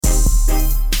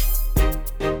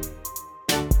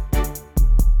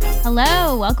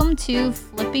Hello, welcome to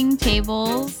Flipping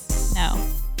Tables. No,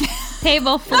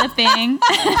 Table Flipping.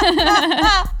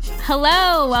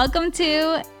 Hello, welcome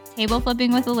to Table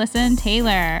Flipping with Alyssa and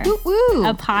Taylor. Woo woo.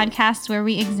 A podcast where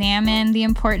we examine the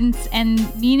importance and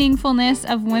meaningfulness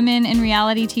of women in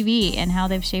reality TV and how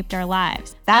they've shaped our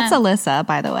lives. That's Alyssa,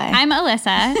 by the way. I'm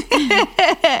Alyssa.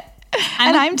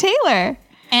 I'm Taylor.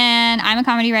 And I'm a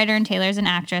comedy writer and Taylor's an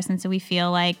actress. And so we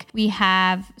feel like we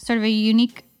have sort of a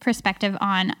unique perspective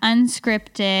on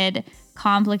unscripted,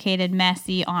 complicated,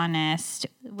 messy, honest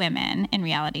women in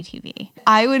reality TV.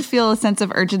 I would feel a sense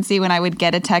of urgency when I would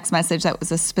get a text message that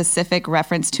was a specific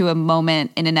reference to a moment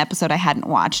in an episode I hadn't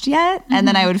watched yet. Mm-hmm. And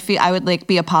then I would like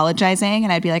be apologizing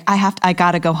and I'd be like, I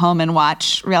gotta go home and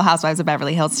watch Real Housewives of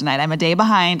Beverly Hills tonight. I'm a day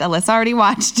behind. Alyssa already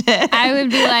watched it. I would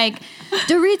be like,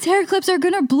 Dorit's hair clips are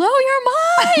gonna blow your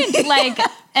mind.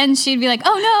 And she'd be like,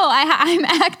 oh no, I'm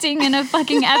acting in a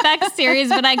fucking FX series,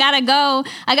 but I gotta go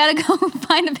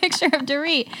find a picture of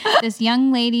Dorit. This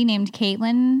young lady named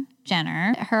Caitlyn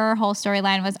Jenner, her whole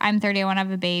storyline was, I'm 30, I want to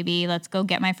have a baby. Let's go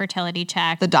get my fertility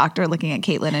check. The doctor looking at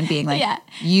Caitlyn and being like,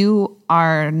 you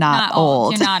are not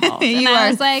old. You're not old. You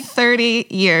are like 30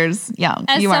 years young.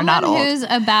 You are not old. As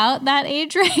someone who's about that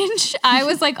age range, I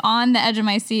was like on the edge of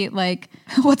my seat, like,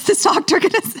 what's this doctor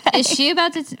going to say? Is she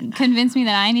about to convince me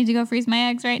that I need to go freeze my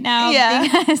eggs right now? Yeah.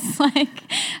 Because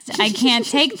I can't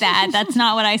take that. That's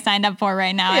not what I signed up for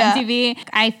right now, MTV.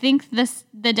 I think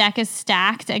the deck is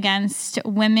stacked against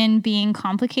women being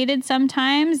complicated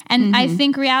sometimes. And I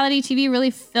think reality TV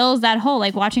really fills that hole.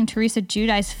 Like watching Teresa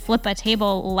Giudice flip a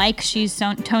table like she's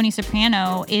Tony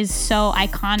Soprano is so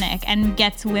iconic and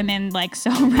gets women like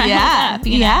so riled up.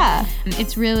 You know?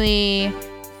 It's really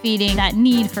feeding that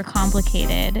need for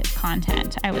complicated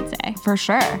content, I would say. For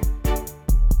sure.